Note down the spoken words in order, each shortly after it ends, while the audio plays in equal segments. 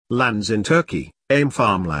Lands in Turkey,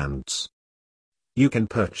 AIMFARMLANDS. You can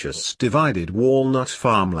purchase divided walnut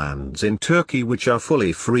farmlands in Turkey which are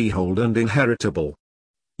fully freehold and inheritable.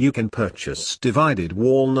 You can purchase divided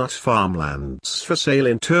walnut farmlands for sale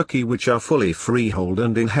in Turkey which are fully freehold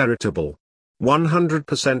and inheritable.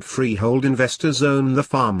 100% freehold investors own the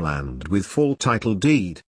farmland with full title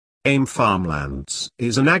deed. AIMFARMLANDS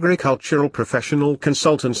is an agricultural professional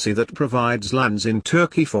consultancy that provides lands in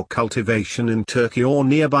Turkey for cultivation in Turkey or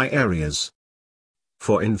nearby areas.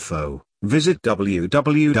 For info, visit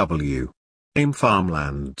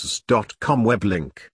www.aimfarmlands.com web link.